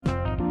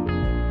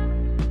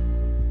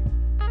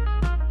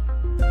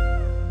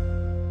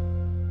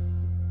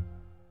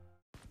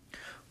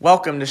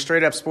Welcome to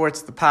Straight Up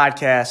Sports, the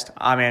podcast.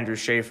 I'm Andrew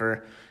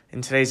Schaefer.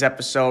 In today's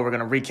episode, we're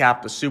going to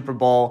recap the Super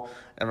Bowl,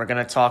 and we're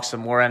going to talk some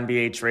more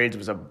NBA trades. It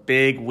was a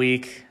big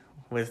week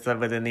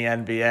within the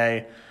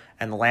NBA,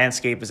 and the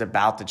landscape is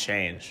about to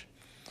change.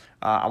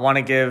 First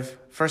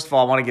of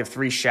all, I want to give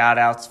three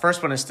shout-outs.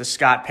 First one is to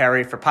Scott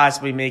Perry for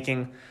possibly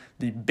making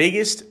the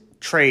biggest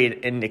trade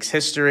in Knicks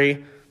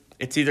history.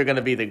 It's either going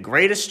to be the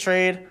greatest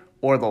trade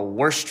or the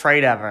worst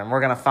trade ever, and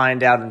we're going to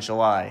find out in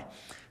July.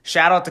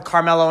 Shout out to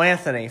Carmelo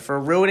Anthony for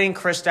ruining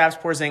Kristaps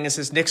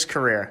Porzingis' Knicks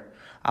career.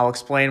 I'll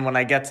explain when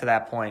I get to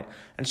that point.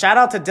 And shout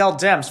out to Dell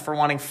Demps for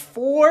wanting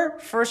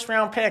 4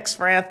 first-round picks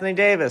for Anthony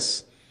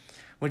Davis,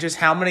 which is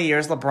how many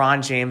years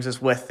LeBron James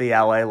is with the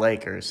LA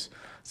Lakers.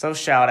 So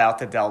shout out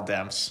to Dell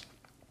Demps.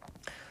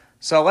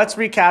 So let's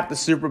recap the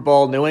Super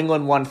Bowl. New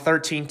England won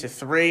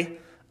 13-3.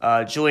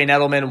 Julian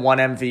Edelman won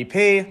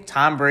MVP.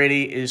 Tom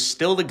Brady is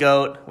still the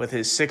GOAT with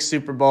his 6th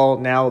Super Bowl,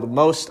 now the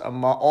most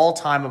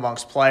all-time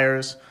amongst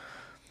players.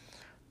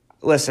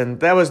 Listen,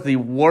 that was the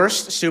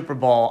worst Super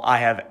Bowl I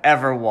have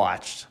ever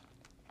watched.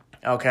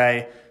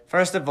 Okay?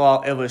 First of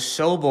all, it was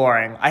so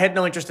boring. I had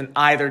no interest in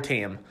either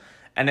team.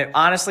 And it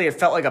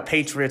felt like a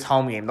Patriots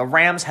home game. The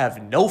Rams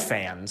have no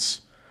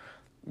fans.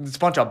 It's a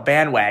bunch of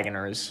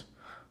bandwagoners.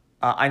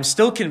 I'm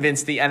still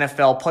convinced the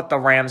NFL put the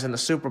Rams in the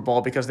Super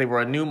Bowl because they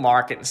were a new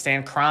market, and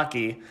Stan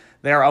Kroenke,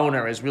 their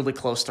owner, is really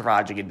close to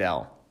Roger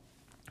Goodell.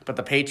 But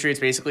the Patriots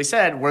basically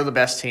said, we're the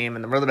best team,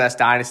 and we're the best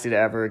dynasty to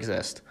ever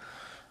exist.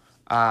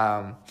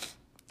 Bill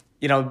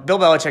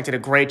Belichick did a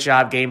great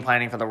job game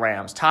planning for the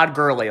Rams. Todd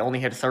Gurley only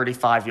hit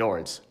 35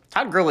 yards.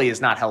 Todd Gurley is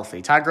not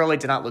healthy. Todd Gurley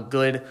did not look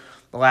good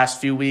the last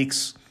few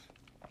weeks.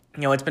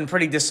 It's been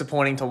pretty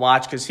disappointing to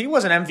watch because he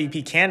was an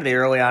MVP candidate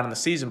early on in the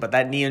season, but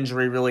that knee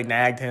injury really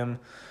nagged him,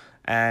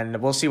 and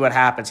we'll see what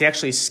happens. He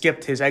actually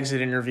skipped his exit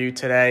interview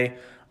today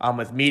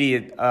with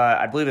media.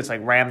 I believe it's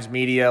like Rams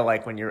media.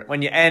 Like when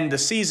you end the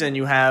season,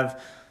 you have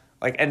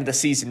like end of the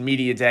season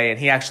media day, and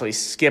he actually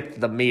skipped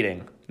the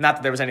meeting. Not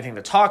that there was anything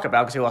to talk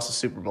about because he lost the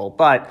Super Bowl,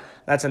 but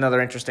that's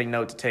another interesting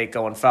note to take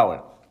going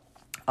forward.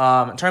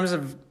 In terms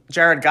of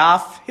Jared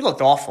Goff, he looked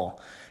awful.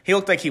 He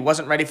looked like he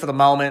wasn't ready for the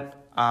moment.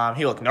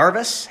 He looked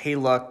nervous. He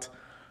looked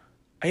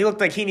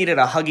like he needed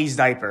a Huggies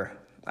diaper.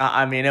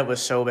 It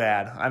was so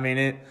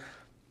bad.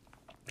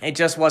 It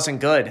just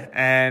wasn't good.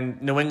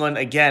 And New England,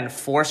 again,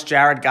 forced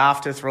Jared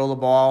Goff to throw the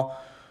ball.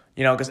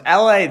 Because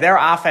LA, their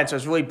offense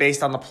was really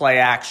based on the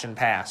play-action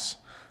pass.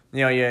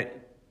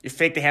 You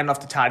fake the handoff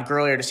to Todd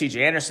Gurley or to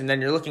C.J. Anderson,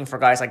 then you're looking for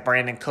guys like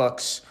Brandon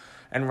Cooks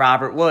and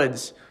Robert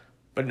Woods.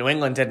 But New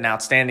England did an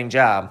outstanding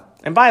job.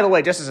 And by the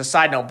way, just as a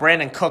side note,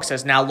 Brandon Cooks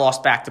has now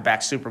lost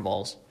back-to-back Super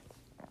Bowls.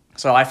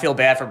 So I feel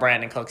bad for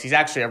Brandon Cooks. He's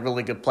actually a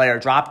really good player.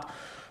 Dropped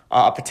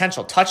a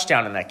potential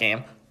touchdown in that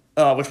game,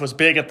 which was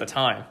big at the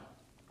time.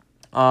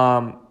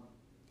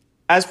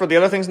 As for the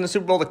other things in the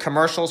Super Bowl, the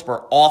commercials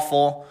were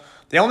awful.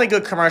 The only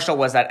good commercial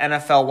was that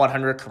NFL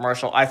 100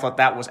 commercial. I thought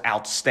that was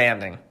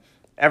outstanding.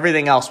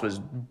 Everything else was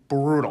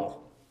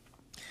brutal.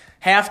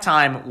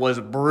 Halftime was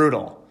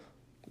brutal.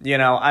 The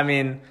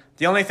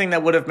only thing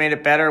that would have made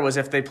it better was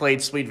if they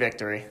played Sweet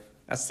Victory.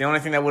 That's the only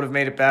thing that would have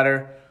made it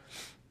better.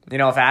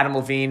 If Adam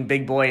Levine,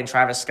 Big Boy, and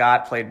Travis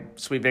Scott played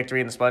Sweet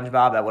Victory in the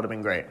SpongeBob, that would have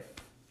been great.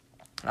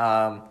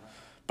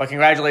 But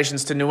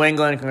congratulations to New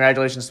England.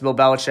 Congratulations to Bill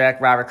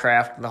Belichick, Robert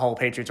Kraft, and the whole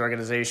Patriots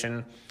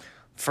organization.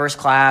 First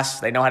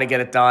class. They know how to get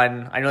it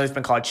done. I know they've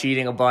been called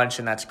cheating a bunch,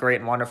 and that's great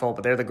and wonderful,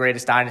 but they're the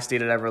greatest dynasty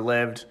that ever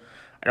lived.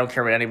 I don't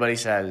care what anybody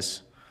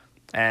says.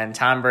 And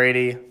Tom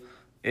Brady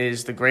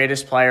is the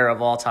greatest player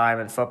of all time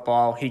in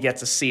football. He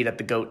gets a seat at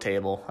the GOAT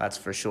table, that's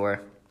for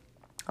sure.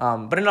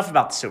 But enough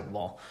about the Super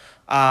Bowl.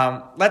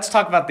 Let's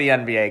talk about the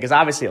NBA, because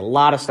obviously a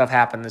lot of stuff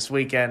happened this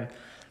weekend.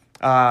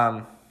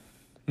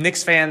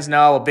 Knicks fans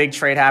know a big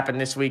trade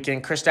happened this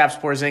weekend. Kristaps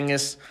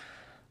Porzingis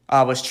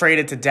was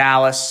traded to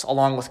Dallas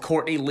along with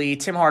Courtney Lee,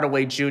 Tim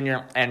Hardaway Jr.,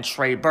 and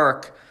Trey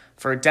Burke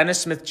for Dennis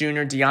Smith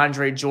Jr.,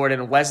 DeAndre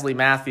Jordan, Wesley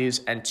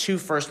Matthews, and 2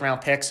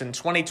 first-round picks in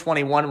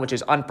 2021, which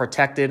is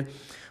unprotected,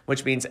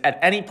 which means at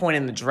any point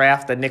in the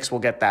draft, the Knicks will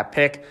get that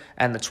pick,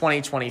 and the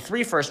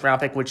 2023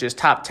 first-round pick, which is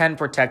top 10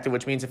 protected,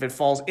 which means if it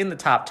falls in the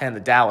top 10, the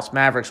Dallas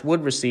Mavericks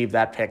would receive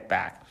that pick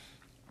back.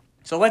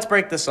 So let's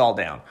break this all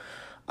down.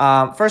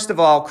 First of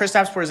all,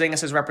 Kristaps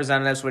Porzingis'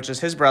 representatives, which is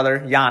his brother,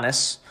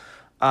 Giannis,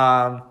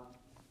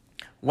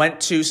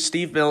 went to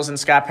Steve Mills and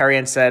Scott Perry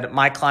and said,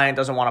 my client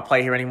doesn't want to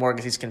play here anymore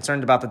because he's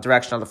concerned about the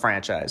direction of the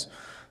franchise.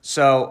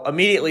 So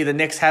immediately the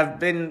Knicks have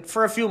been,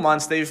 for a few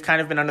months, they've kind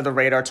of been under the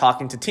radar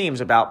talking to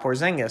teams about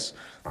Porzingis.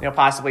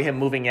 Possibly him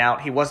moving out.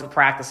 He wasn't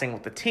practicing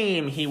with the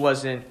team. He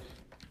wasn't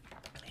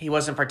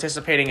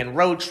participating in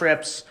road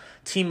trips,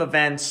 team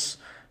events.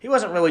 He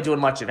wasn't really doing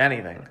much of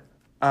anything.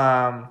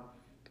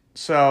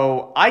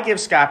 So I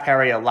give Scott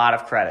Perry a lot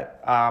of credit.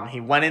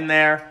 He went in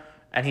there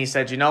and he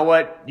said, you know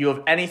what? You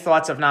have any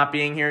thoughts of not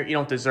being here? You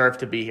don't deserve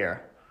to be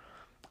here.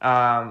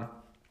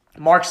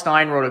 Mark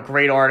Stein wrote a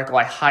great article.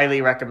 I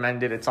highly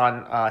recommend it. It's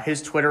on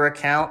his Twitter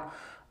account.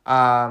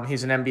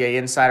 He's an NBA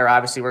insider,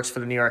 obviously works for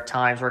the New York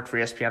Times, worked for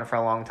ESPN for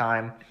a long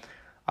time.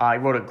 He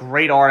wrote a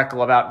great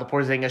article about the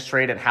Porzingis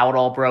trade and how it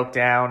all broke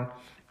down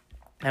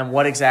and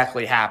what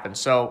exactly happened.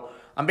 So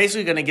I'm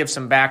basically going to give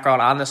some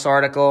background on this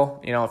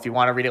article. If you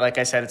want to read it, like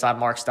I said, it's on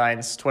Mark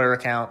Stein's Twitter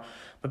account.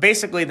 But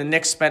basically, the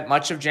Knicks spent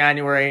much of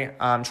January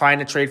trying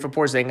to trade for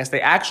Porzingis. They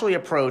actually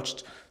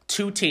approached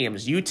two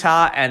teams,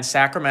 Utah and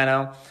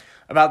Sacramento,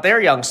 about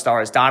their young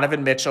stars,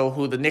 Donovan Mitchell,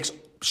 who the Knicks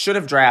should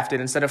have drafted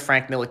instead of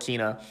Frank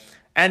Ntilikina,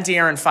 and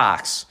De'Aaron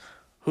Fox,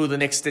 who the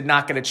Knicks did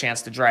not get a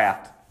chance to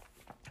draft.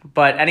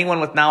 But anyone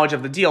with knowledge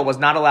of the deal was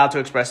not allowed to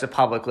express it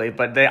publicly.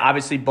 But they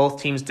obviously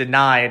both teams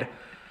denied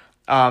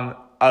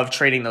of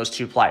trading those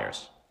two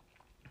players.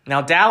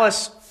 Now,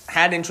 Dallas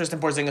had interest in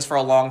Porzingis for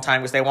a long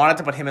time because they wanted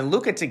to put him and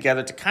Luka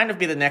together to kind of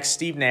be the next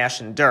Steve Nash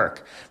and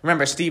Dirk.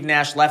 Remember, Steve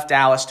Nash left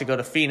Dallas to go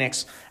to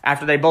Phoenix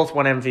after they both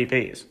won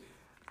MVPs.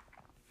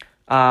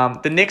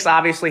 The Knicks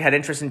obviously had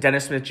interest in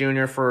Dennis Smith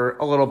Jr. for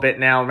a little bit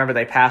now. Remember,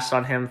 they passed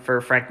on him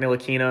for Frank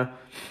Ntilikina.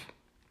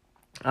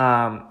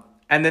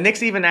 And the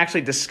Knicks even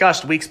actually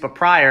discussed weeks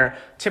prior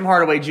Tim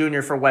Hardaway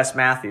Jr. for Wes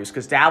Matthews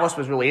because Dallas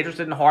was really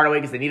interested in Hardaway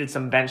because they needed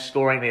some bench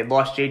scoring. They had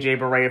lost J.J.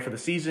 Barea for the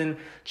season.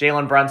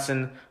 Jalen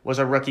Brunson was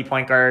a rookie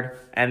point guard,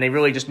 and they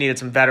really just needed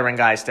some veteran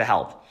guys to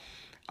help.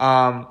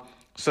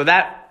 So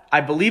that,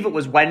 I believe it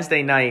was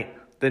Wednesday night,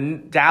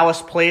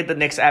 Dallas played the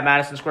Knicks at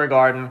Madison Square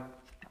Garden,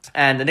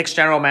 and the Knicks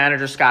general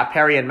manager, Scott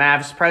Perry, and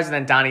Mavs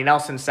president, Donnie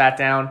Nelson, sat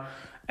down,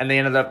 and they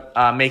ended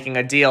up making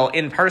a deal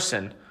in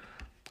person.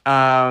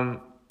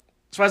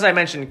 So as I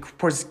mentioned,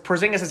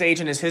 Porzingis'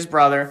 agent is his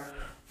brother,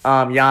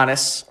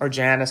 Giannis, or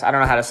Janis. I don't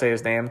know how to say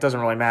his name. It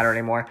doesn't really matter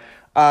anymore.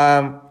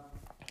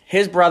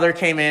 His brother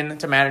came in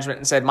to management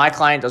and said, my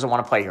client doesn't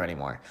want to play here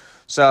anymore.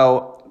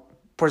 So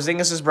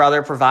Porzingis'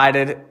 brother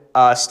provided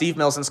Steve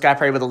Mills and Scott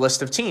Perry with a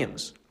list of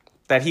teams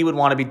that he would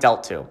want to be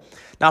dealt to.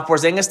 Now,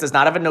 Porzingis does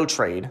not have a no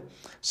trade,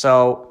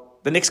 so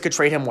the Knicks could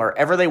trade him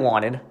wherever they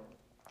wanted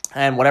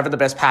and whatever the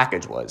best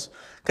package was.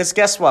 Because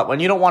guess what? When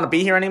you don't want to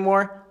be here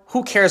anymore,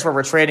 who cares where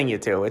we're trading you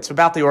to? It's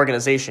about the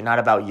organization, not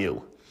about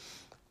you.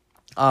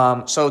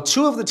 So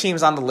two of the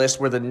teams on the list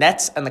were the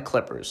Nets and the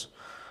Clippers.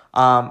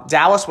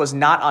 Dallas was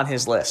not on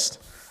his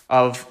list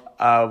of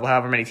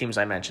however many teams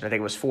I mentioned. I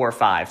think it was 4 or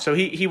 5. So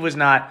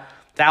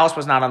Dallas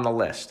was not on the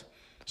list.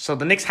 So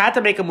the Knicks had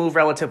to make a move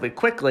relatively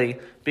quickly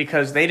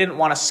because they didn't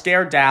want to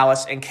scare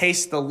Dallas in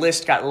case the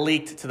list got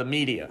leaked to the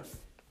media.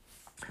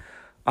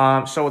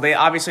 So they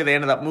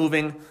ended up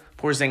moving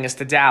Porzingis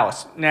to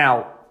Dallas.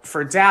 Now,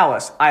 for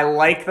Dallas, I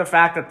like the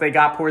fact that they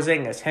got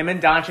Porzingis. Him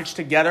and Doncic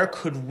together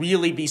could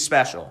really be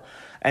special.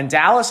 And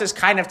Dallas is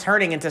kind of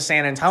turning into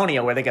San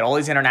Antonio where they get all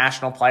these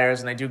international players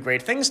and they do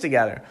great things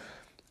together.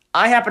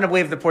 I happen to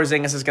believe that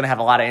Porzingis is going to have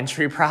a lot of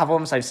injury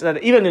problems. I said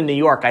even in New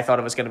York, I thought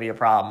it was going to be a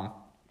problem.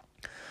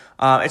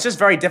 It's just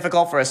very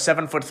difficult for a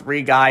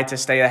 7'3" guy to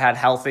stay ahead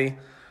healthy.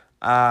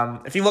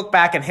 If you look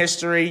back in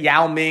history,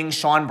 Yao Ming,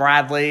 Sean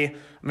Bradley,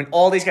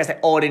 all these guys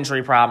all had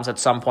injury problems at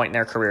some point in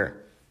their career.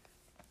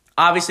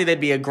 Obviously, they'd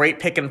be a great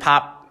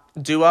pick-and-pop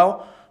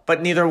duo,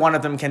 but neither one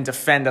of them can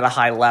defend at a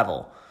high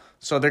level.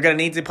 So they're going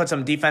to need to put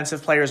some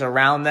defensive players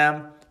around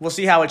them. We'll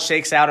see how it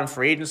shakes out in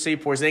free agency.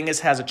 Porzingis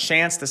has a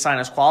chance to sign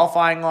his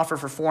qualifying offer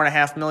for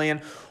 $4.5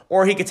 million,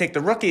 or he could take the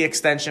rookie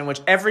extension,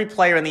 which every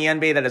player in the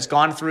NBA that has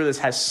gone through this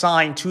has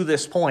signed to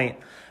this point.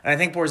 And I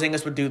think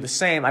Porzingis would do the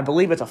same. I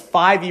believe it's a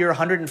 5-year,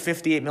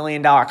 $158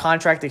 million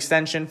contract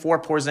extension for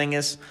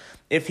Porzingis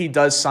if he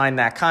does sign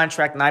that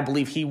contract, and I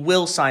believe he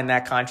will sign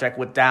that contract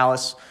with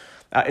Dallas.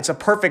 It's a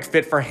perfect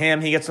fit for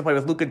him. He gets to play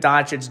with Luka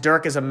Doncic.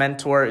 Dirk as a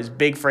mentor is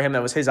big for him.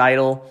 That was his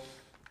idol.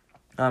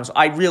 So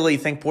I really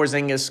think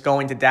Porzingis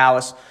going to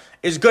Dallas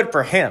is good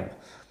for him.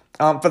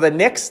 For the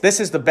Knicks, this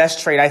is the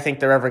best trade I think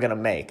they're ever going to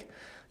make.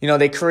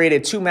 They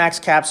created 2 max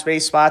cap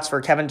space spots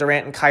for Kevin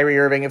Durant and Kyrie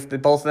Irving if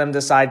both of them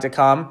decide to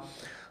come.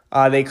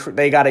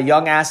 They got a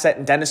young asset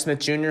in Dennis Smith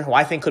Jr., who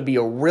I think could be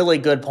a really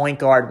good point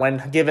guard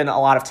when given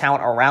a lot of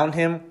talent around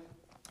him.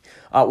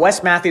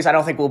 Wes Matthews, I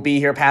don't think will be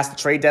here past the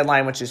trade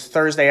deadline, which is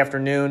Thursday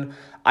afternoon.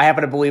 I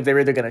happen to believe they're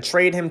either going to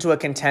trade him to a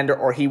contender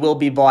or he will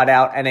be bought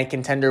out and a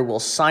contender will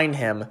sign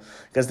him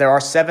because there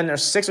are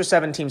 6 or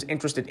 7 teams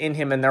interested in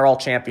him and they're all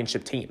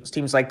championship teams.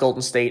 Teams like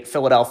Golden State,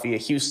 Philadelphia,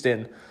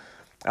 Houston.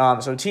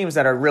 So teams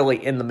that are really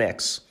in the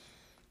mix.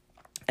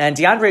 And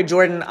DeAndre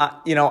Jordan,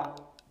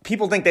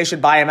 people think they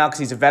should buy him out because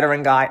he's a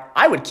veteran guy.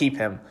 I would keep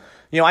him.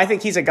 I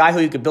think he's a guy who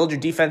you could build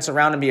your defense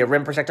around and be a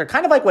rim protector,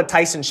 kind of like what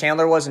Tyson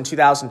Chandler was in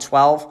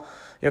 2012.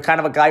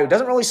 Kind of a guy who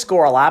doesn't really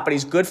score a lot, but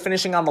he's good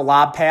finishing on the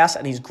lob pass,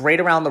 and he's great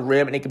around the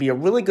rim, and he could be a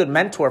really good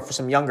mentor for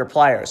some younger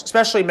players,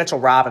 especially Mitchell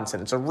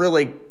Robinson. It's a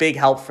really big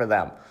help for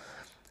them.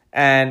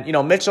 And,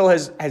 Mitchell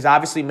has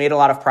obviously made a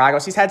lot of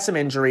progress. He's had some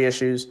injury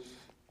issues,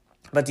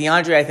 but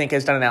DeAndre, I think,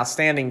 has done an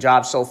outstanding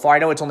job so far. I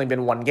know it's only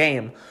been 1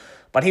 game,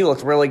 but he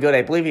looked really good.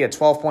 I believe he had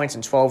 12 points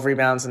and 12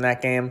 rebounds in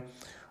that game.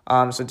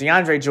 So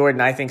DeAndre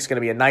Jordan, I think, is going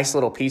to be a nice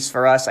little piece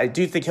for us. I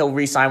do think he'll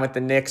re-sign with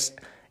the Knicks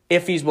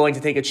if he's willing to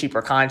take a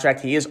cheaper contract.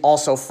 He is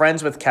also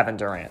friends with Kevin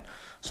Durant.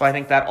 So I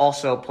think that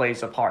also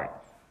plays a part.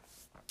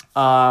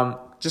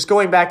 Just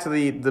going back to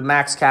the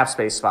max cap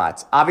space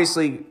spots.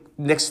 Obviously,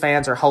 Knicks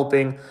fans are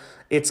hoping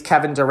it's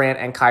Kevin Durant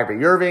and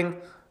Kyrie Irving,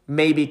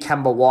 maybe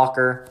Kemba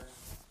Walker.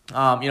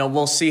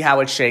 We'll see how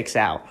it shakes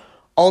out.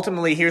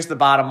 Ultimately, here's the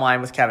bottom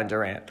line with Kevin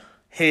Durant.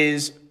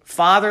 His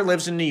father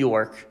lives in New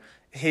York.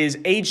 His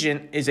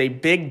agent is a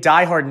big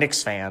diehard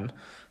Knicks fan.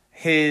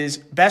 His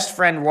best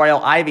friend,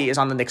 Royal Ivey, is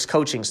on the Knicks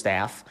coaching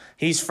staff.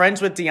 He's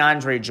friends with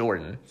DeAndre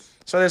Jordan.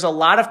 So there's a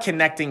lot of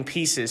connecting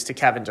pieces to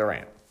Kevin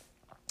Durant.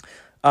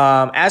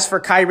 As for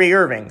Kyrie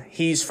Irving,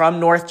 he's from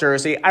North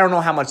Jersey. I don't know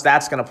how much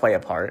that's going to play a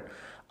part.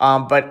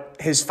 But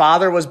his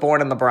father was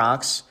born in the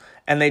Bronx,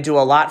 and they do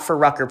a lot for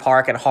Rucker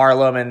Park and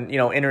Harlem and,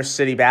 inner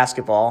city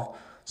basketball.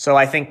 So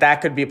I think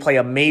that could play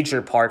a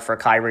major part for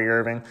Kyrie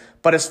Irving.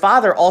 But his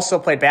father also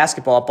played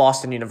basketball at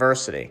Boston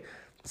University.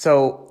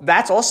 So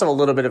that's also a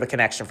little bit of a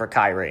connection for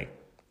Kyrie.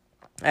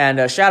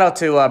 And shout out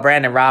to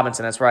Brandon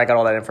Robinson. That's where I got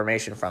all that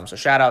information from. So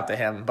shout out to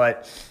him.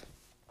 But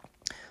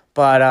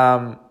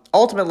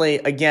ultimately,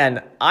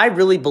 again, I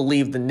really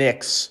believe the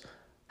Knicks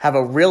have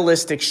a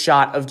realistic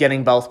shot of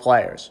getting both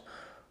players.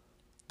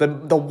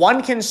 The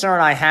one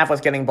concern I have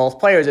with getting both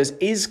players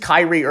is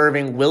Kyrie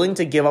Irving willing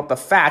to give up the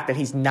fact that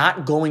he's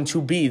not going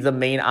to be the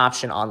main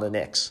option on the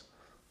Knicks?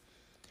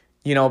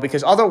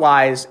 Because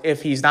otherwise,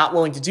 if he's not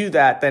willing to do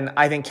that, then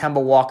I think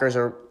Kemba Walker's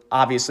are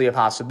obviously a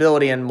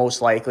possibility, and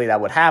most likely that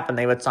would happen.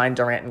 They would sign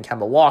Durant and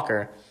Kemba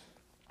Walker.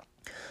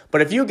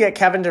 But if you get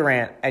Kevin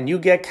Durant and you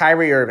get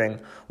Kyrie Irving,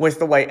 with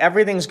the way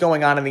everything's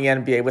going on in the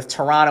NBA, with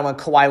Toronto and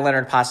Kawhi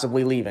Leonard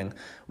possibly leaving,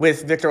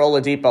 with Victor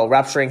Oladipo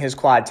rupturing his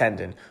quad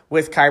tendon,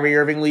 with Kyrie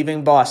Irving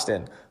leaving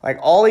Boston,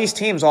 all these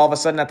teams all of a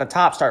sudden at the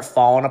top start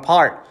falling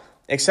apart,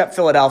 except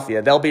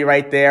Philadelphia. They'll be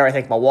right there. I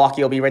think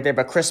Milwaukee will be right there,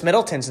 but Chris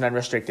Middleton's an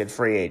unrestricted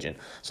free agent.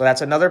 So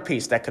that's another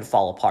piece that could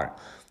fall apart.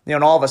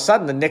 And all of a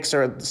sudden, the Knicks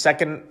are the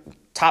second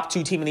top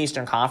 2 team in the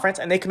Eastern Conference,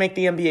 and they can make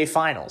the NBA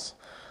Finals,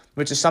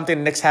 which is something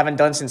the Knicks haven't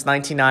done since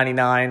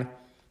 1999,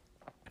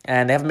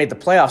 and they haven't made the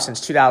playoffs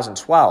since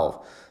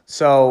 2012.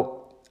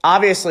 So,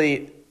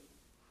 obviously,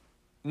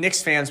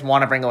 Knicks fans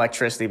want to bring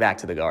electricity back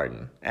to the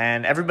Garden,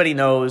 and everybody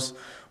knows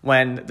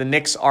when the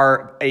Knicks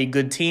are a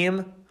good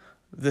team,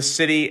 the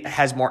city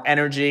has more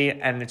energy,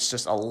 and it's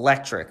just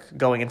electric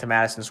going into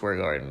Madison Square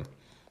Garden.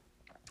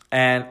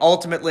 And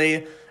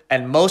ultimately,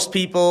 and most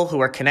people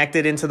who are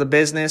connected into the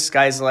business,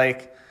 guys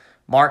like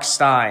Mark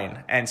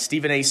Stein and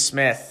Stephen A.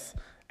 Smith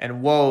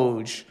and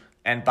Woj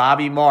and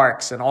Bobby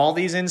Marks and all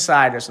these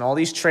insiders and all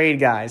these trade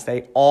guys,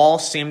 they all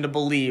seem to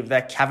believe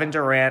that Kevin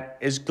Durant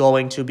is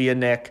going to be a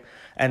Knick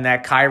and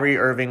that Kyrie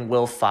Irving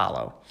will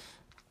follow.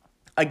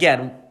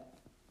 Again,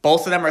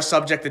 both of them are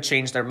subject to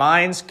change their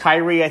minds.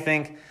 Kyrie, I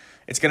think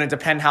it's going to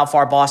depend how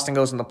far Boston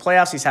goes in the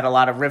playoffs. He's had a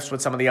lot of rifts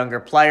with some of the younger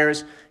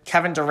players.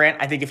 Kevin Durant,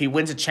 I think if he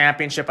wins a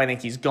championship, I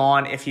think he's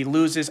gone. If he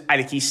loses, I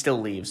think he still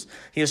leaves.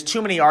 He has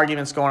too many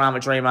arguments going on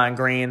with Draymond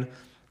Green.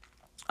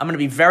 I'm going to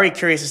be very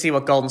curious to see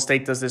what Golden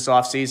State does this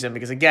offseason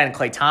because, again,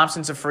 Klay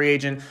Thompson's a free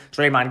agent.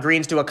 Draymond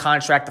Green's due a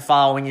contract the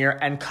following year,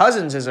 and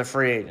Cousins is a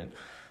free agent.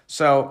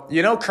 So,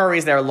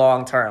 Curry's there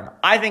long term.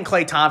 I think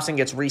Klay Thompson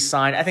gets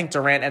re-signed. I think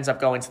Durant ends up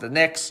going to the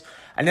Knicks.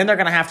 And then they're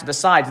going to have to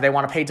decide, do they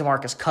want to pay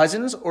DeMarcus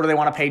Cousins or do they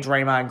want to pay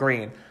Draymond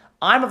Green?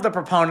 I'm of the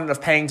proponent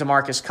of paying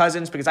DeMarcus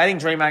Cousins because I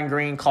think Draymond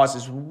Green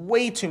causes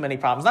way too many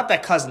problems. Not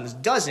that Cousins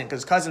doesn't,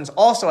 because Cousins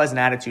also has an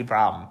attitude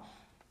problem.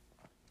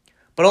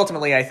 But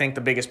ultimately, I think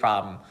the biggest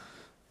problem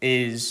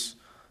is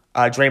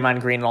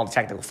Draymond Green and all the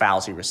technical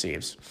fouls he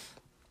receives.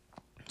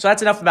 So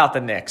that's enough about the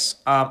Knicks.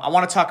 I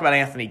want to talk about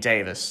Anthony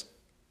Davis.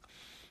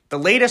 The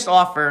latest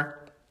offer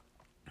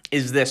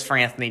is this for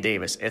Anthony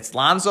Davis. It's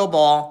Lonzo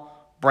Ball,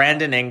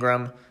 Brandon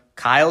Ingram,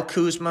 Kyle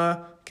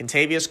Kuzma,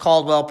 Kentavious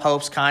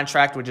Caldwell-Pope's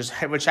contract,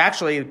 which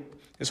actually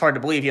is hard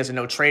to believe. He has a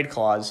no-trade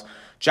clause.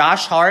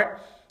 Josh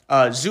Hart,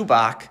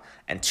 Zubac,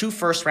 and 2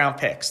 first-round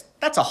picks.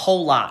 That's a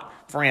whole lot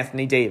for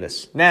Anthony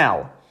Davis.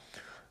 Now,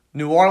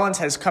 New Orleans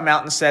has come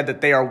out and said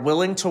that they are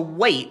willing to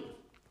wait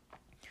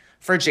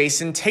for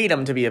Jason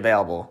Tatum to be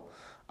available.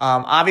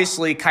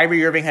 Obviously,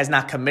 Kyrie Irving has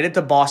not committed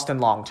to Boston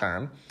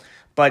long-term.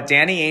 But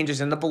Danny Ainge is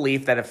in the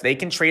belief that if they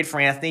can trade for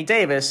Anthony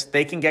Davis,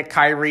 they can get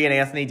Kyrie and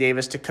Anthony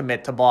Davis to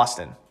commit to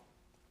Boston.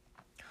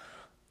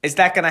 Is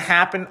that going to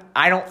happen?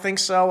 I don't think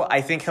so.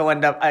 I think he'll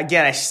end up,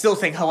 again, I still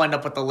think he'll end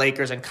up with the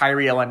Lakers and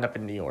Kyrie will end up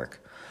in New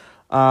York.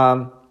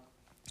 The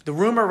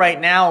rumor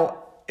right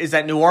now is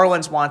that New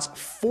Orleans wants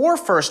 4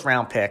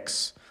 first-round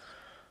picks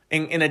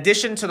in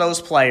addition to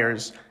those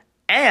players,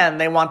 and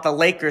they want the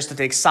Lakers to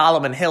take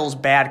Solomon Hill's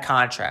bad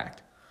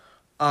contract.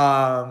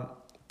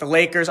 The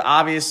Lakers,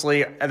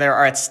 obviously,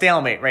 are at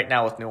stalemate right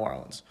now with New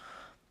Orleans.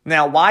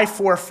 Now, why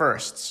 4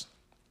 firsts?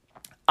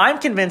 I'm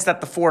convinced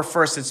that the 4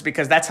 firsts is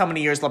because that's how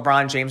many years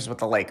LeBron James is with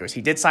the Lakers.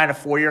 He did sign a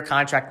 4-year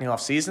contract in the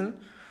offseason,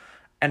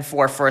 and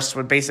 4 firsts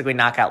would basically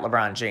knock out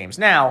LeBron James.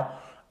 Now,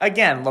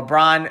 again,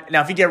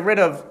 if you get rid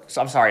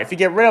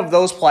of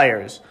those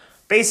players,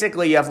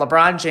 basically you have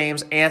LeBron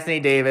James, Anthony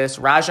Davis,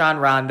 Rajon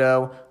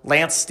Rondo,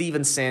 Lance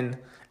Stevenson,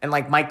 and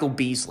Michael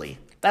Beasley.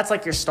 That's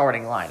like your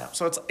starting lineup.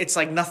 So it's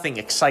like nothing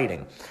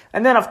exciting.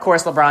 And then, of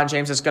course, LeBron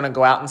James is going to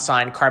go out and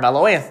sign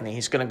Carmelo Anthony.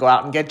 He's going to go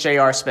out and get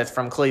J.R. Smith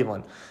from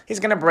Cleveland. He's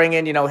going to bring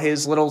in,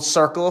 his little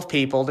circle of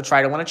people to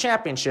try to win a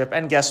championship.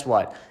 And guess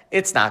what?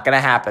 It's not going to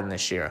happen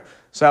this year.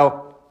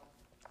 So,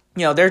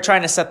 they're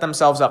trying to set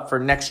themselves up for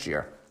next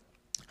year.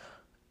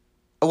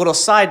 A little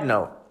side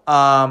note,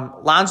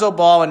 Lonzo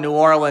Ball in New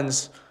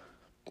Orleans.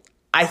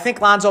 I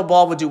think Lonzo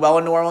Ball would do well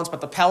in New Orleans,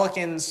 but the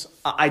Pelicans,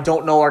 I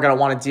don't know, are going to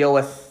want to deal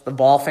with the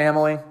Ball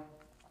family.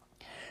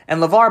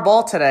 And LeVar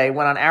Ball today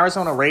went on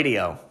Arizona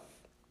radio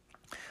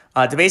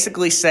to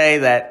basically say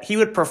that he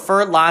would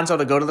prefer Lonzo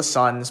to go to the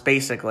Suns,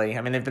 basically.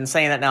 I mean, they've been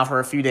saying that now for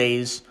a few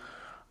days,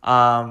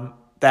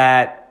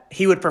 that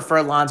he would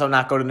prefer Lonzo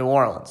not go to New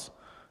Orleans.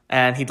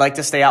 And he'd like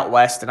to stay out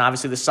west, and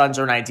obviously the Suns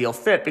are an ideal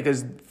fit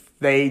because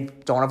they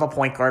don't have a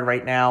point guard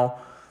right now.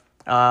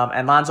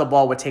 And Lonzo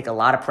Ball would take a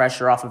lot of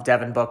pressure off of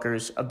Devin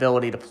Booker's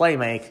ability to play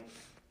make.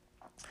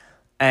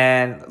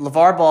 And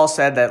LeVar Ball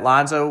said that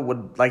Lonzo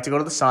would like to go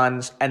to the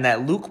Suns and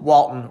that Luke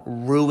Walton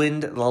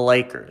ruined the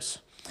Lakers.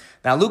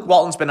 Now, Luke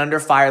Walton's been under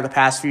fire the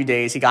past few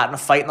days. He got in a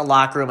fight in the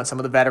locker room with some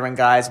of the veteran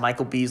guys,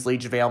 Michael Beasley,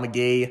 JaVale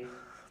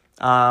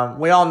McGee.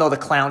 We all know the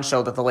clown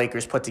show that the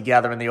Lakers put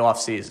together in the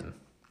offseason.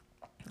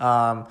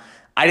 I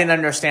didn't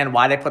understand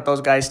why they put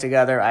those guys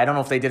together. I don't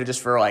know if they did it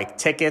just for,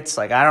 tickets.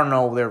 I don't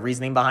know their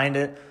reasoning behind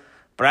it.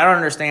 But I don't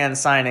understand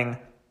signing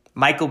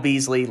Michael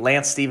Beasley,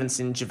 Lance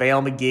Stevenson,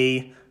 JaVale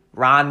McGee,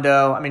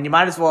 Rondo. I mean, you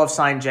might as well have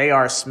signed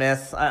J.R.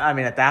 Smith.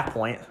 At that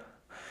point,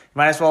 you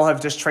might as well have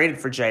just traded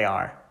for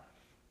J.R.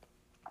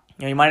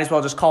 You might as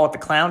well just call it the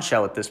clown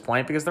show at this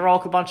point because they're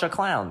all a bunch of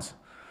clowns.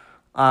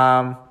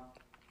 But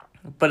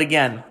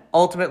again,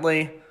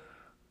 ultimately,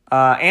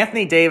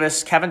 Anthony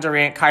Davis, Kevin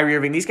Durant, Kyrie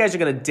Irving, these guys are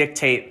going to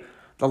dictate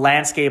the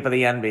landscape of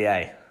the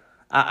NBA.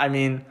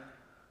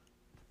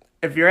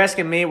 If you're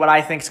asking me what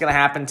I think is going to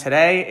happen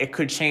today, it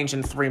could change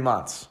in 3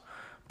 months.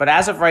 But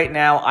as of right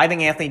now, I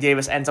think Anthony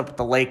Davis ends up with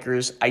the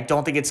Lakers. I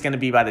don't think it's going to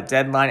be by the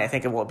deadline. I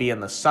think it will be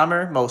in the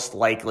summer, most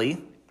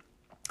likely.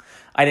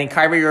 I think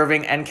Kyrie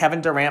Irving and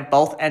Kevin Durant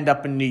both end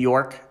up in New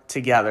York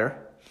together.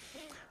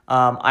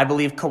 I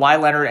believe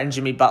Kawhi Leonard and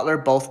Jimmy Butler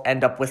both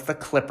end up with the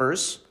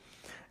Clippers.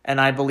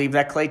 And I believe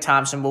that Klay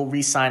Thompson will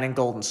re-sign in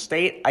Golden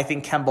State. I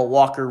think Kemba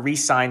Walker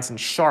re-signs in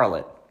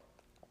Charlotte.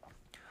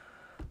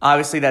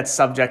 Obviously, that's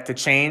subject to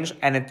change,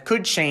 and it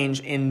could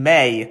change in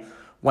May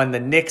when the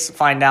Knicks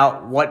find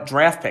out what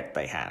draft pick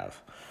they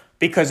have.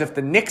 Because if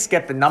the Knicks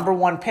get the number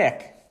 1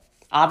 pick,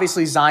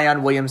 obviously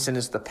Zion Williamson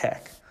is the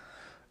pick.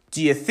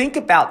 Do you think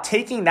about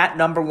taking that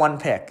number 1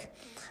 pick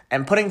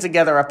and putting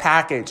together a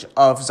package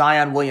of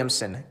Zion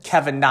Williamson,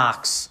 Kevin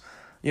Knox,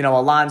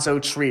 Alonzo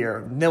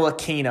Trier,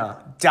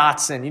 Ntilikina,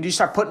 Dotson? You just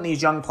start putting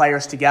these young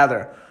players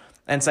together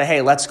and say,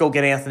 hey, let's go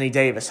get Anthony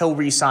Davis. He'll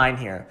re-sign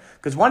here.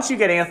 Because once you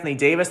get Anthony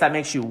Davis, that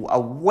makes you a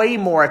way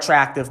more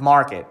attractive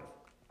market.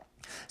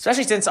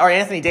 Especially since our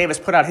Anthony Davis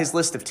put out his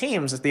list of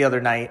teams the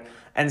other night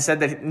and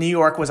said that New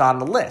York was on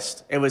the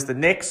list. It was the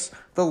Knicks,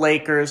 the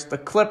Lakers, the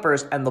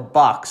Clippers, and the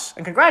Bucks.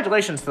 And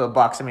congratulations to the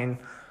Bucks.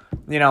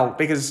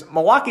 Because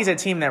Milwaukee's a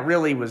team that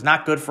really was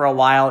not good for a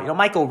while.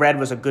 Michael Redd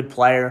was a good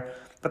player,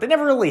 but they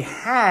never really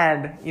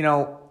had, they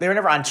were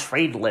never on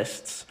trade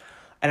lists.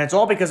 And it's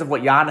all because of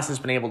what Giannis has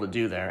been able to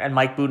do there, and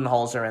Mike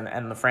Budenholzer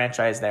and the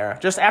franchise there.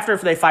 Just after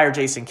they fired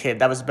Jason Kidd,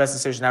 that was the best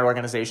decision that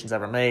organization's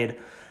ever made.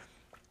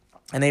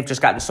 And they've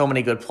just gotten so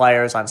many good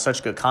players on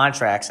such good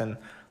contracts, and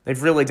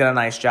they've really done a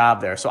nice job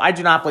there. So I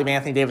do not believe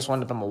Anthony Davis will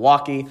end up in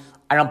Milwaukee.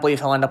 I don't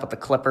believe he'll end up with the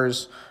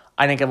Clippers.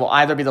 I think it will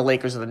either be the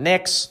Lakers or the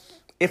Knicks.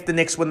 If the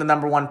Knicks win the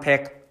number 1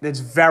 pick, it's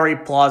very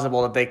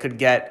plausible that they could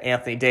get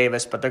Anthony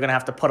Davis, but they're going to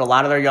have to put a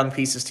lot of their young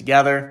pieces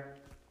together.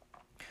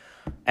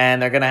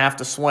 And they're going to have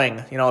to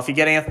swing. If you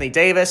get Anthony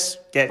Davis,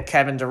 get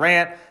Kevin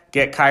Durant,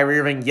 get Kyrie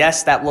Irving,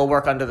 yes, that will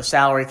work under the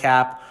salary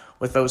cap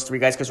with those 3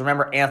 guys. Because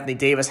remember, Anthony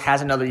Davis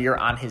has another year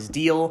on his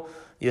deal.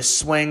 You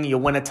swing, you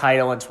win a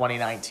title in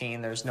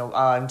 2019. There's no, in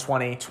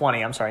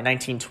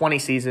 1920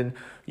 season,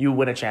 you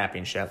win a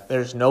championship.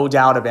 There's no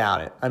doubt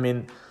about it.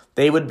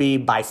 They would be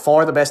by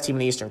far the best team in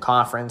the Eastern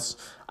Conference.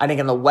 I think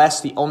in the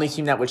West, the only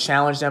team that would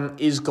challenge them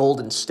is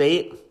Golden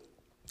State.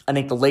 I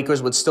think the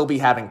Lakers would still be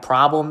having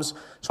problems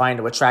trying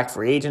to attract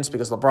free agents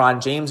because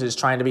LeBron James is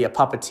trying to be a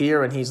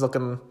puppeteer and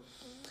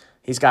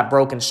he's got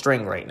broken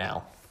string right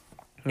now.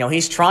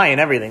 He's trying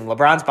everything.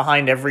 LeBron's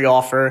behind every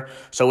offer.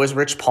 So is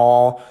Rich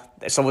Paul.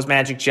 So is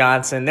Magic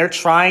Johnson. They're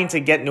trying to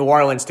get New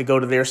Orleans to go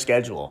to their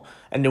schedule.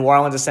 And New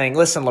Orleans is saying,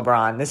 listen,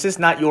 LeBron, this is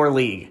not your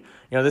league.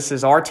 This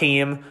is our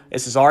team.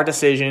 This is our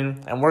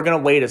decision. And we're going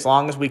to wait as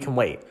long as we can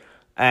wait.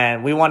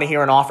 And we want to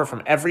hear an offer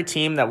from every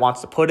team that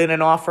wants to put in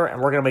an offer, and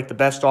we're going to make the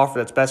best offer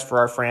that's best for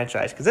our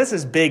franchise. Because this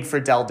is big for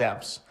Dell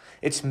Demps.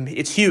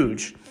 It's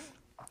huge.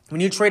 When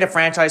you trade a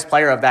franchise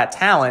player of that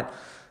talent,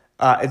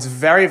 it's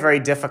very, very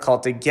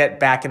difficult to get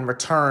back in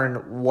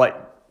return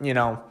what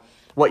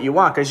you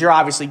want, because you're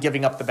obviously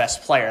giving up the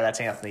best player. That's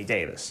Anthony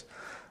Davis.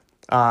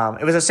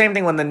 It was the same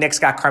thing when the Knicks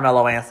got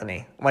Carmelo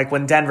Anthony, like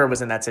when Denver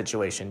was in that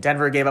situation.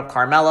 Denver gave up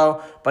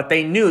Carmelo, but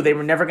they knew they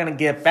were never going to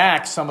get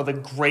back some of the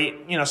great,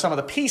 some of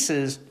the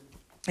pieces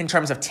in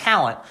terms of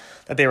talent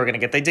that they were going to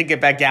get. They did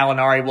get back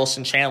Gallinari,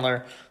 Wilson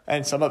Chandler,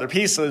 and some other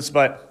pieces,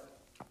 but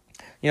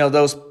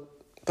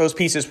those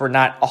pieces were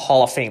not a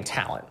Hall of Fame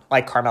talent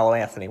like Carmelo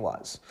Anthony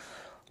was.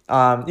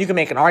 You can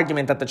make an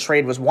argument that the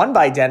trade was won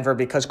by Denver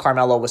because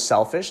Carmelo was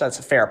selfish. That's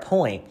a fair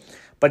point.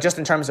 But just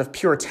in terms of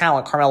pure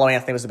talent, Carmelo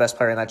Anthony was the best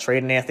player in that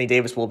trade, and Anthony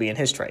Davis will be in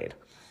his trade.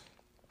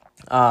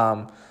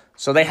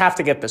 So they have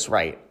to get this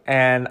right.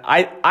 And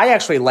I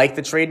actually like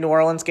the trade New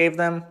Orleans gave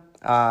them.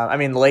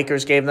 The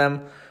Lakers gave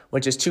them,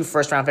 which is 2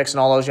 first-round picks and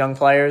all those young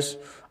players.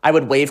 I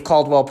would waive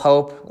Caldwell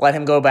Pope, let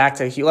him go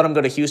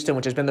to Houston,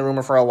 which has been the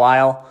rumor for a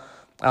while.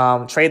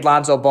 Trade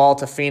Lonzo Ball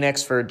to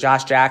Phoenix for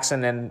Josh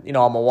Jackson and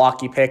a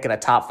Milwaukee pick and a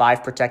top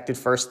 5 protected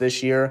first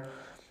this year.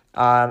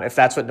 If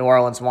that's what New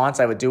Orleans wants,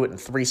 I would do it in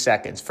 3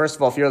 seconds. First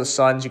of all, if you're the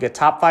Suns, you get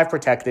top 5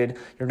 protected.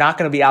 You're not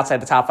going to be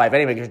outside the top 5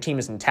 anyway because your team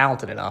isn't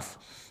talented enough.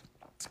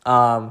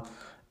 And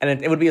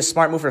it would be a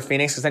smart move for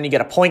Phoenix because then you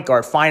get a point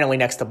guard finally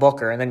next to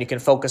Booker, and then you can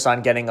focus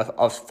on getting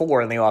a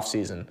 4 in the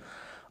offseason.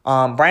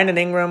 Brandon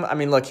Ingram,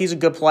 look, he's a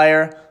good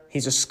player.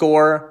 He's a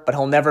scorer, but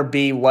he'll never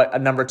be what a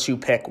number 2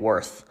 pick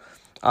worth.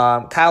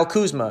 Kyle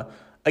Kuzma,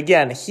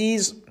 again,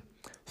 he's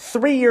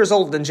 3 years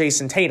older than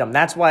Jason Tatum.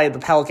 That's why the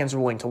Pelicans are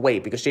willing to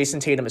wait, because Jason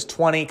Tatum is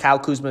 20, Kyle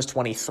Kuzma is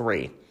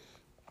 23.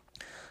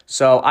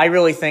 So I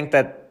really think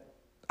that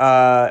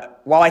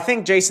while I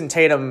think Jason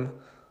Tatum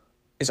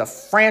is a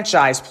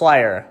franchise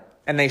player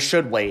and they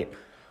should wait,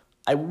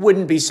 I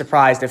wouldn't be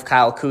surprised if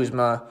Kyle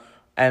Kuzma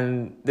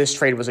and this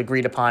trade was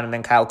agreed upon and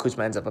then Kyle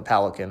Kuzma ends up a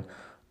Pelican.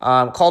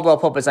 Caldwell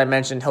Pope, as I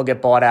mentioned, he'll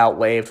get bought out,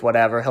 waived,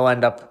 whatever. He'll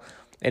end up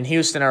in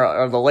Houston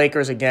or the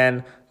Lakers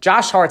again.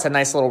 Josh Hart's a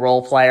nice little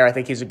role player. I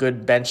think he's a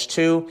good bench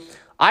too.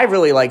 I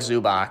really like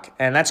Zubac,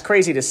 and that's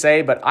crazy to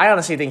say, but I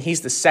honestly think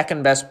he's the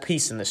second best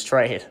piece in this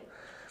trade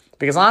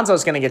because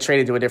Lonzo's going to get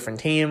traded to a different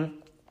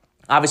team.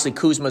 Obviously,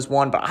 Kuzma's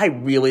one, but I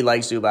really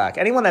like Zubac.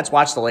 Anyone that's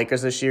watched the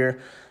Lakers this year,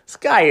 this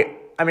guy,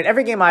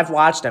 every game I've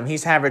watched him,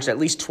 he's averaged at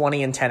least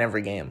 20 and 10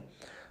 every game.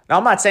 Now,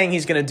 I'm not saying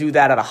he's going to do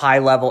that at a high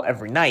level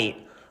every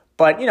night,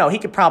 but, he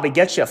could probably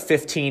get you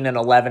 15 and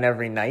 11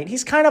 every night.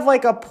 He's kind of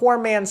like a poor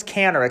man's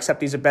Kanter,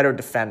 except he's a better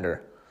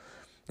defender.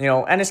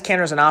 Enes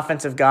Kanter's an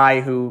offensive guy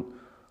who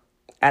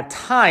at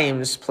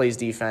times plays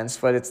defense,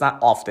 but it's not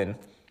often.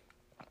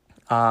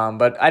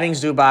 But I think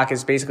Zubac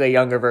is basically a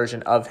younger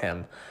version of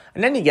him.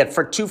 And then you get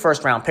 2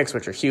 first-round picks,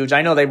 which are huge.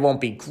 I know they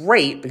won't be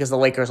great because the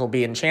Lakers will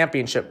be in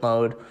championship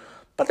mode,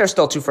 but they're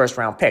still 2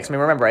 first-round picks.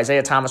 Remember,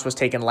 Isaiah Thomas was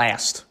taken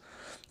last.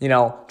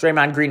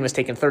 Draymond Green was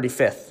taken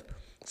 35th.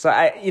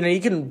 So,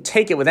 you can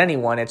take it with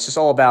anyone. It's just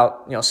all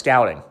about,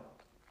 scouting.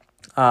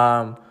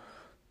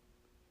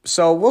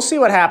 So we'll see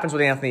what happens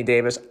with Anthony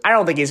Davis. I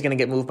don't think he's going to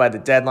get moved by the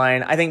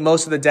deadline. I think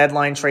most of the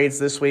deadline trades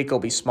this week will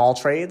be small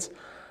trades.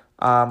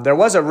 There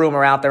was a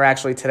rumor out there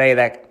actually today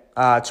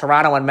that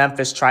Toronto and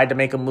Memphis tried to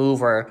make a move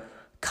where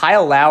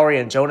Kyle Lowry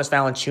and Jonas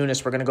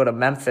Valanciunas were going to go to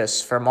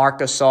Memphis for Marc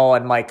Gasol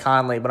and Mike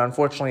Conley, but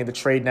unfortunately the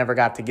trade never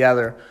got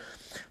together.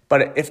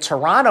 But if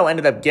Toronto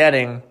ended up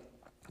getting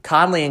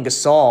Conley and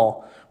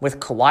Gasol with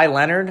Kawhi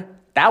Leonard,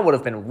 that would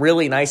have been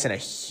really nice and a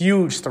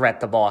huge threat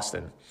to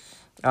Boston.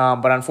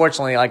 But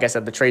unfortunately, like I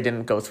said, the trade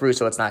didn't go through,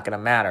 so it's not going to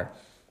matter.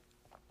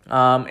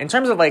 In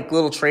terms of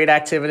little trade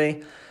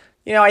activity,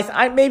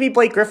 I maybe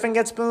Blake Griffin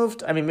gets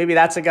moved. Maybe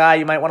that's a guy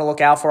you might want to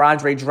look out for.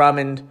 Andre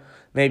Drummond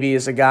maybe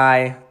is a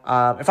guy.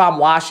 If I'm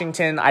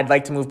Washington, I'd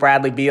like to move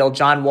Bradley Beal.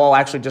 John Wall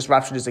actually just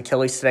ruptured his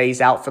Achilles today.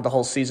 He's out for the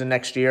whole season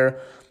next year.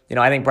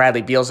 I think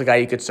Bradley Beal's a guy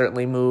you could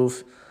certainly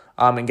move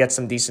and get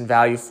some decent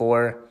value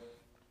for.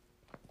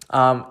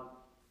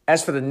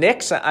 As for the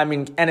Knicks,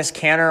 Enes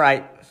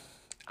Kanter,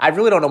 I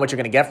really don't know what you're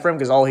going to get from him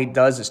because all he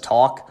does is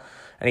talk,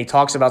 and he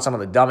talks about some of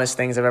the dumbest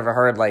things I've ever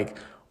heard, like,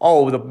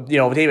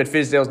 David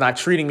Fizdale's not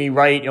treating me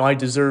right, I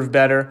deserve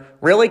better.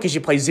 Really? Because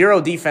you play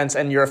zero defense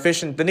and you're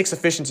efficient. The Knicks'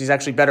 efficiency is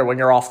actually better when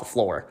you're off the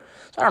floor.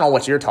 So I don't know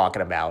what you're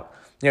talking about.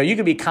 You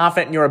can be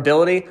confident in your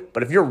ability,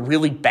 but if you're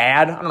really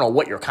bad, I don't know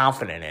what you're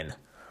confident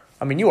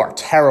in. You are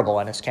terrible,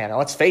 Enes Kanter.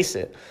 Let's face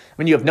it.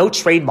 You have no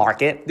trade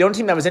market. The only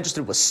team that was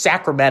interested was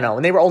Sacramento,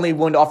 and they were only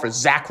willing to offer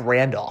Zach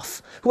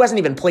Randolph, who hasn't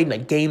even played in a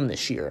game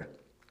this year.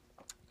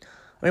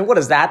 What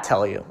does that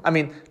tell you?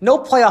 No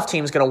playoff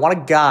team is going to want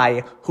a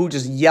guy who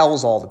just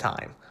yells all the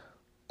time.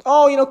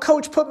 Oh,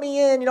 coach, put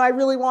me in. I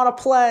really want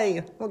to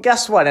play. Well,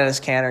 guess what,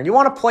 Enes Kanter? You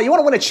want to play? You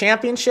want to win a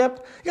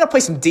championship? You got to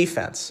play some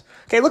defense.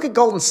 Okay, look at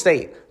Golden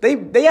State.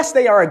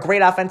 They are a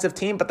great offensive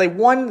team, but they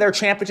won their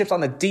championships on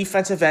the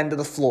defensive end of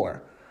the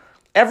floor.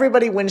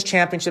 Everybody wins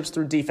championships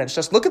through defense.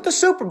 Just look at the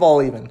Super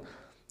Bowl even.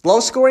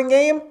 Low-scoring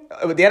game.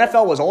 The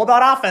NFL was all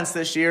about offense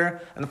this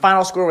year, and the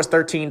final score was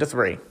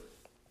 13-3.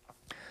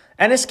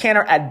 Enes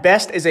Kanter, at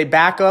best, is a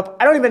backup.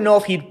 I don't even know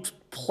if he'd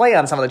play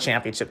on some of the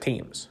championship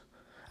teams.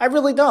 I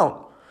really don't.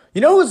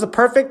 Who's the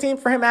perfect team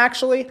for him,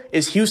 actually?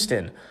 Is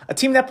Houston. A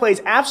team that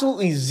plays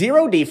absolutely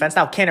zero defense.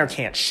 Now, Kanter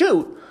can't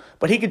shoot,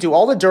 but he could do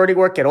all the dirty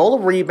work, get all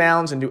the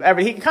rebounds, and do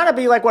everything. He could kind of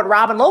be like what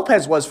Robin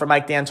Lopez was for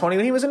Mike D'Antoni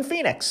when he was in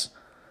Phoenix.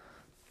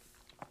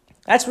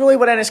 That's really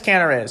what Enes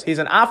Kanter is. He's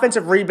an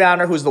offensive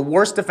rebounder who's the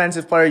worst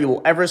defensive player you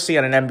will ever see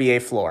on an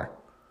NBA floor.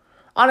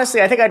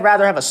 Honestly, I think I'd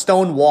rather have a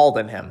stone wall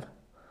than him.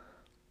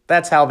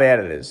 That's how bad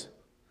it is.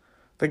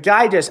 The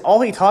guy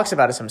all he talks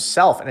about is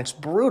himself, and it's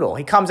brutal.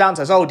 He comes out and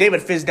says, oh,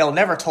 David Fizdale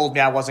never told me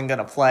I wasn't going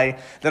to play.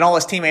 Then all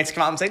his teammates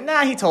come out and say,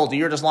 nah, he told you.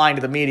 You're just lying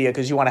to the media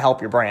because you want to help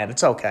your brand.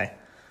 It's okay.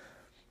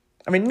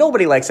 I mean,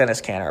 nobody likes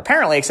Enes Kanter,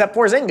 apparently, except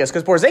Porzingis,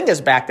 because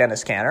Porzingis backed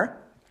Enes Kanter.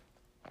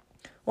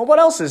 Well, what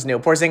else is new?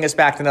 Porzingis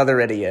backed another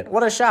idiot.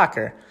 What a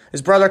shocker.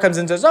 His brother comes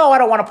in and says, oh, I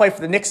don't want to play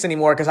for the Knicks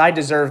anymore because I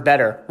deserve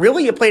better.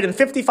 Really? You played in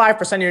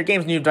 55% of your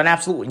games and you've done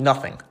absolutely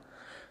nothing.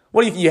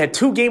 What if you had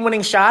 2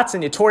 game-winning shots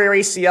and you tore your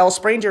ACL,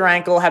 sprained your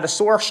ankle, had a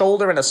sore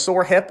shoulder and a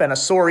sore hip and a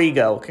sore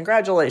ego?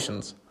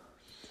 Congratulations.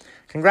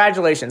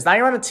 Congratulations. Now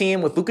you're on a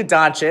team with Luka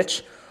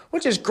Doncic,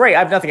 which is great. I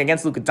have nothing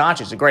against Luka Doncic.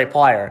 He's a great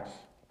player.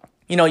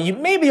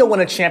 Maybe you'll win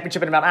a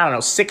championship in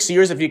about, 6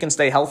 years if you can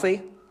stay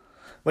healthy,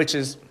 which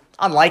is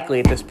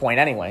unlikely at this point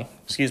anyway.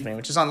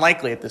 Which is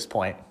unlikely at this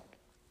point.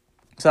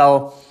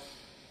 So,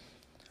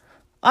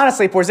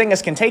 honestly,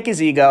 Porzingis can take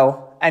his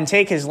ego and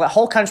take his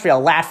whole country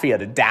of Latvia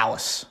to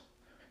Dallas.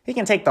 He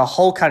can take the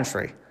whole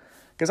country.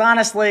 Because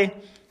honestly,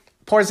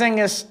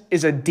 Porzingis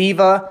is a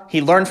diva.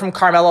 He learned from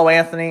Carmelo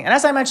Anthony. And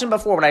as I mentioned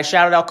before, when I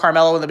shouted out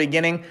Carmelo in the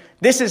beginning,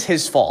 this is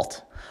his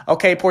fault.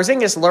 Okay,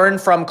 Porzingis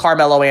learned from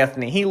Carmelo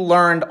Anthony. He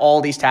learned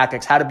all these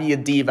tactics, how to be a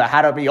diva,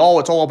 how to be,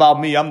 it's all about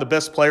me. I'm the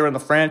best player in the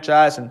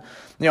franchise. And,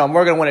 we're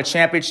going to win a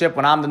championship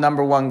when I'm the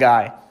number one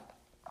guy.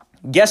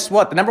 Guess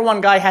what? The number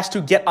one guy has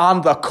to get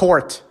on the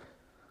court.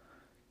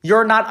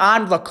 You're not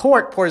on the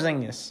court,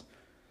 Porzingis.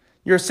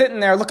 You're sitting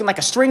there looking like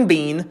a string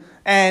bean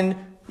and,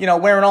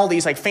 wearing all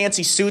these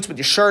fancy suits with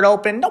your shirt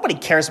open. Nobody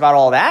cares about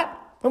all that.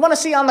 We want to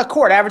see you on the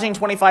court averaging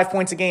 25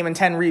 points a game and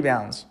 10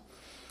 rebounds.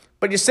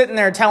 But you're sitting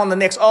there telling the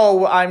Knicks,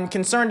 I'm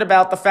concerned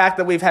about the fact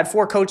that we've had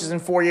 4 coaches in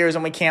 4 years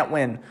and we can't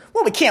win.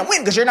 Well, we can't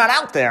win because you're not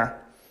out there.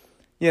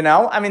 The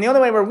only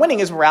way we're winning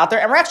is we're out there,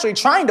 and we're actually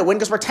trying to win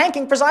because we're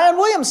tanking for Zion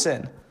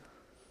Williamson.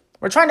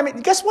 We're trying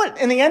to guess what?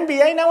 In the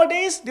NBA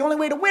nowadays, the only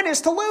way to win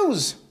is to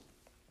lose.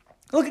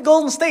 Look at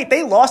Golden State.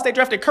 They lost. They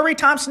drafted Curry,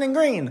 Thompson, and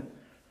Green.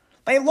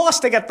 They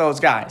lost to get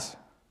those guys.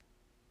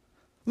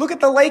 Look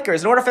at the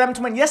Lakers. In order for them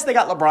to win, yes, they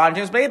got LeBron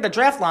James, but they had to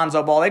draft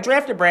Lonzo Ball. They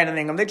drafted Brandon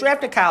Ingram. They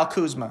drafted Kyle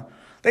Kuzma.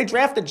 They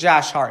drafted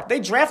Josh Hart. They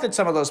drafted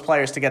some of those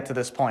players to get to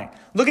this point.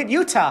 Look at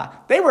Utah.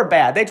 They were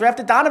bad. They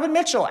drafted Donovan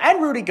Mitchell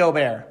and Rudy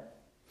Gobert.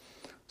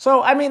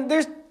 So,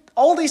 there's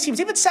all these teams,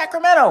 even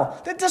Sacramento,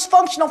 the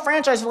dysfunctional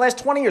franchise for the last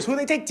 20 years. Who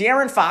they take?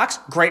 De'Aaron Fox,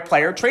 great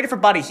player. Traded for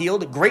Buddy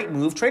Hield, great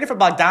move. Traded for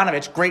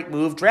Bogdanovich, great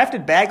move.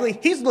 Drafted Bagley,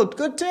 he's looked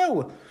good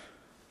too.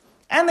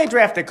 And they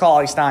drafted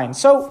Cauley Stein.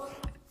 So,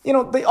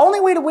 the only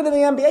way to win in the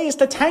NBA is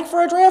to tank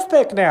for a draft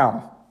pick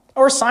now.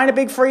 Or sign a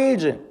big free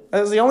agent.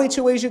 Those are the only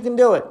 2 ways you can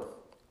do it.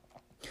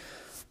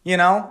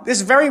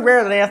 It's very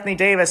rare that Anthony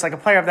Davis, like a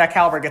player of that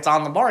caliber, gets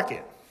on the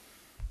market.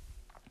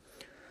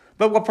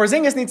 But what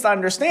Porzingis needs to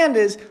understand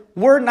is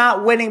we're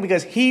not winning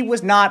because he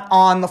was not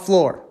on the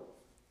floor.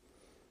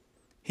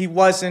 He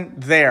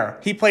wasn't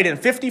there. He played in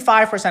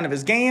 55% of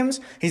his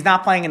games. He's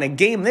not playing in a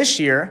game this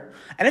year.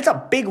 And it's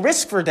a big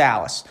risk for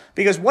Dallas.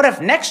 Because what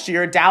if next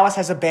year Dallas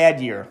has a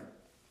bad year?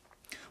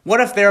 What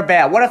if they're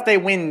bad? What if they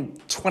win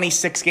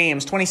 26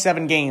 games,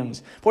 27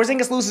 games?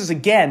 Porzingis loses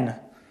again.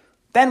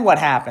 Then what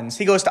happens?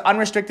 He goes to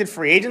unrestricted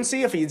free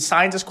agency. If he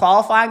signs his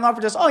qualifying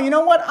offer, just, you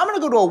know what? I'm going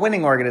to go to a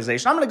winning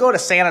organization. I'm going to go to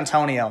San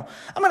Antonio.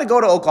 I'm going to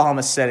go to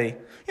Oklahoma City.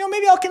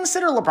 Maybe I'll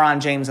consider LeBron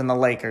James and the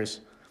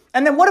Lakers.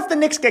 And then what if the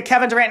Knicks get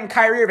Kevin Durant and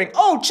Kyrie Irving?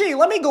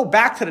 Let me go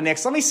back to the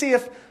Knicks. Let me see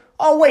if,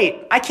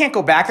 wait, I can't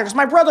go back there because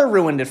my brother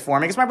ruined it for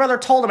me because my brother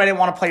told him I didn't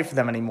want to play for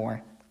them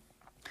anymore.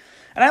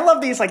 And I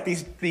love these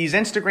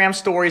Instagram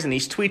stories and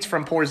these tweets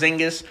from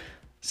Porzingis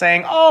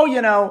saying,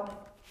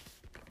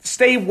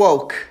 stay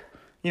woke.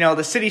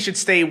 The city should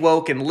stay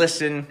woke and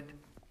listen,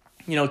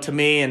 to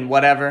me and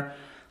whatever.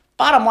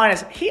 Bottom line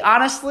is,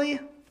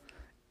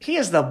 he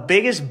is the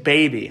biggest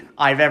baby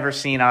I've ever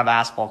seen on a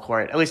basketball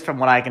court, at least from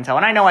what I can tell.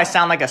 And I know I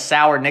sound like a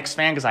sour Knicks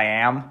fan because I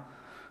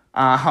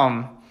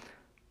am.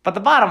 But the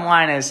bottom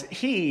line is,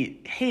 he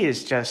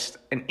is just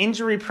an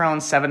injury-prone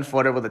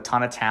 7-footer with a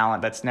ton of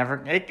talent that's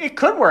never... It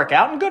could work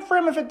out, and good for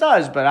him if it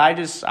does, but I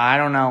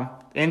don't know.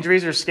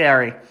 Injuries are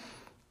scary.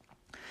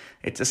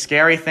 It's a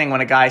scary thing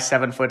when a guy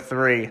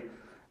 7'3"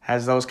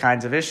 has those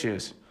kinds of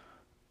issues.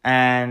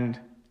 And,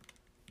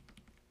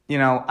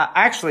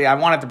 I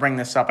wanted to bring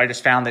this up. I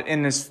just found it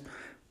in this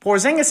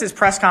Porzingis'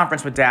 press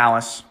conference with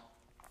Dallas.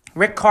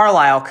 Rick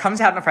Carlisle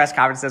comes out in a press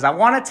conference and says, I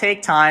want to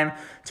take time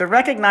to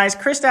recognize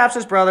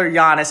Kristaps' brother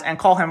Giannis and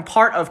call him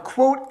part of,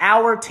 quote,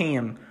 our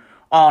team.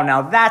 Oh,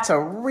 now that's a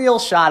real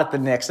shot at the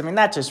Knicks.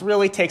 That just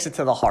really takes it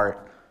to the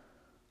heart.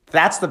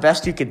 That's the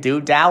best you could do,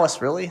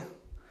 Dallas, really?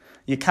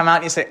 You come out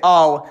and you say,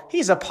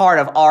 he's a part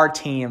of our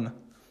team.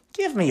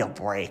 Give me a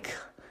break.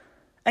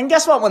 And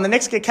guess what? When the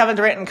Knicks get Kevin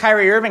Durant and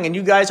Kyrie Irving and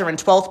you guys are in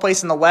 12th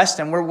place in the West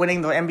and we're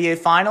winning the NBA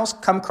Finals,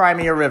 come cry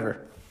me a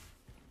river.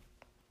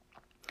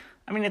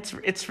 I mean,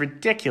 it's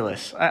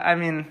ridiculous. I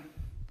mean,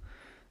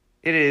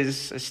 it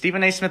is, as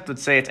Stephen A. Smith would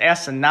say, it's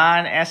ass of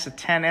 9, ass of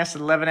 10, ass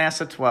of 11, ass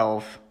of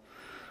 12.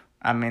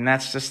 I mean,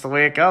 that's just the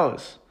way it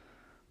goes.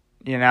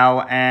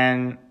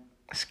 And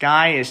this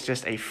guy is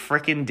just a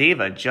freaking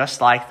diva, just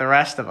like the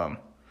rest of them.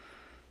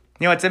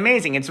 It's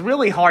amazing. It's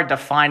really hard to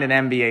find an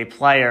NBA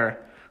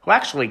player who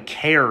actually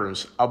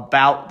cares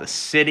about the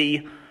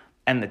city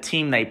and the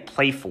team they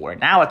play for.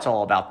 Now it's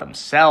all about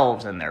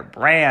themselves and their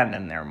brand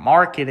and their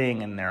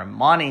marketing and their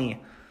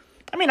money.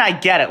 I mean, I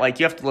get it. Like,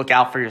 you have to look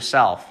out for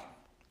yourself.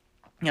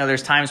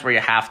 There's times where you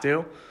have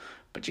to,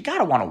 but you got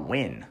to want to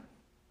win.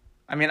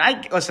 I mean,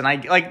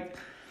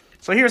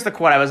 so here's the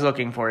quote I was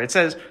looking for. It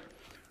says,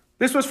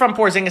 this was from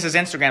Porzingis'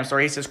 Instagram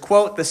story. He says,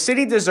 quote, "The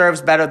city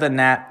deserves better than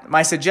that.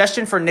 My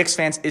suggestion for Knicks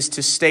fans is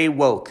to stay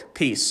woke.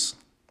 Peace."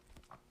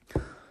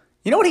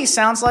 You know what he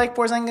sounds like,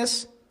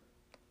 Porzingis?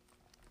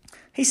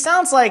 He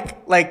sounds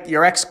like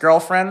your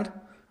ex-girlfriend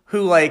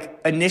who,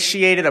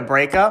 initiated a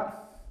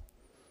breakup,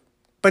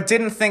 but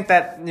didn't think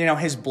that,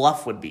 his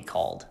bluff would be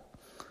called.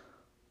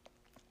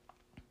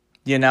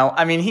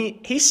 I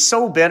mean, he's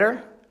so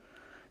bitter.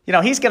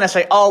 He's going to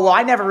say, oh, well,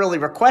 I never really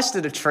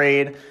requested a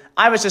trade.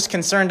 I was just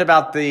concerned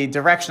about the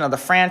direction of the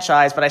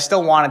franchise, but I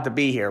still wanted to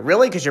be here.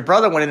 Really? Because your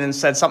brother went in and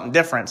said something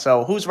different.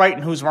 So who's right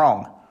and who's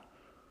wrong?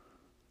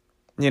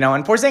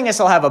 And Porzingis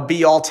will have a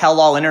be-all,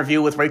 tell-all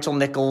interview with Rachel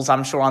Nichols,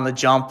 I'm sure, on the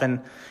jump.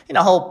 And,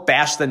 he'll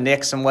bash the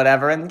Knicks and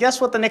whatever. And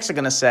guess what the Knicks are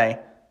going to say?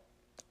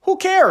 Who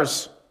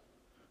cares?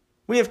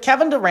 We have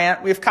Kevin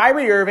Durant. We have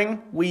Kyrie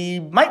Irving. We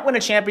might win a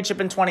championship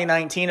in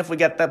 2019 if we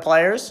get the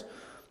players.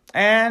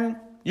 And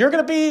you're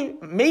going to be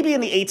maybe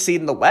in the 8th seed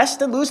in the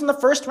West and lose in the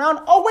first round.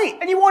 Oh, wait,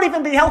 and you won't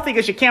even be healthy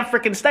because you can't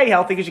freaking stay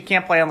healthy because you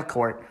can't play on the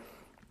court.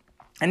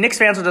 And Knicks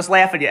fans will just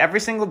laugh at you every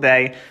single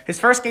day. His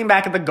first game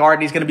back at the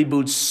Garden, he's going to be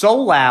booed so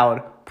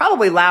loud,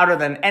 probably louder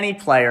than any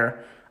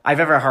player I've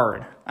ever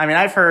heard. I mean,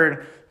 I've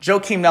heard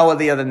Joakim Noah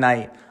the other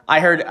night. I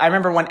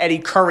remember when Eddie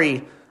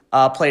Curry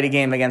played a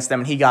game against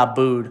them and he got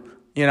booed.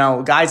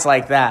 Guys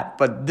like that.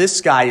 But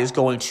this guy is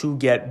going to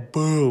get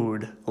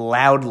booed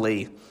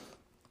loudly.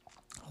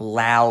 I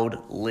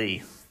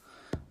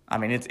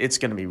mean, it's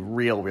going to be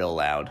real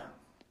loud.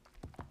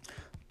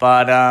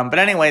 But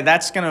anyway,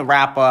 that's going to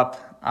wrap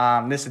up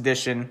this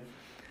edition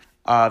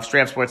of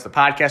Straight Up Sports, the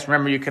podcast.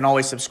 Remember, you can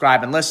always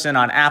subscribe and listen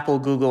on Apple,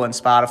 Google, and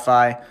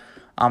Spotify.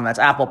 That's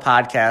Apple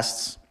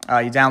Podcasts.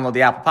 You download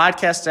the Apple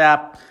Podcasts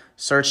app,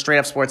 search Straight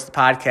Up Sports, the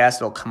podcast.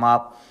 It'll come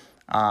up.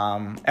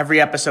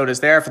 Every episode is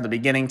there from the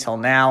beginning till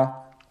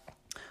now.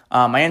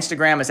 My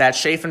Instagram is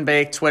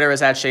 @ShafenBake. Twitter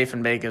is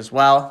 @ShafenBake as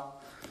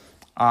well.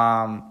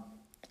 My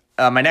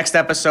next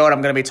episode,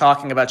 I'm going to be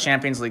talking about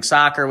Champions League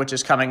soccer, which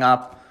is coming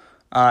up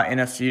in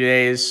a few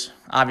days.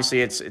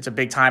 Obviously, it's a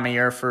big time of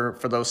year for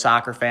those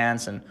soccer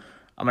fans, and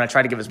I'm going to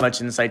try to give as much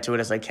insight to it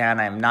as I can.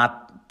 I am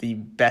not the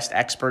best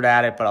expert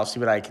at it, but I'll see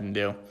what I can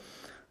do.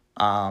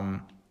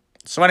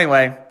 So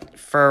anyway,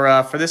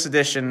 for this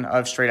edition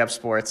of Straight Up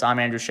Sports, I'm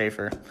Andrew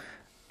Schaefer,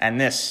 and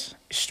this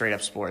is Straight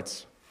Up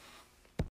Sports.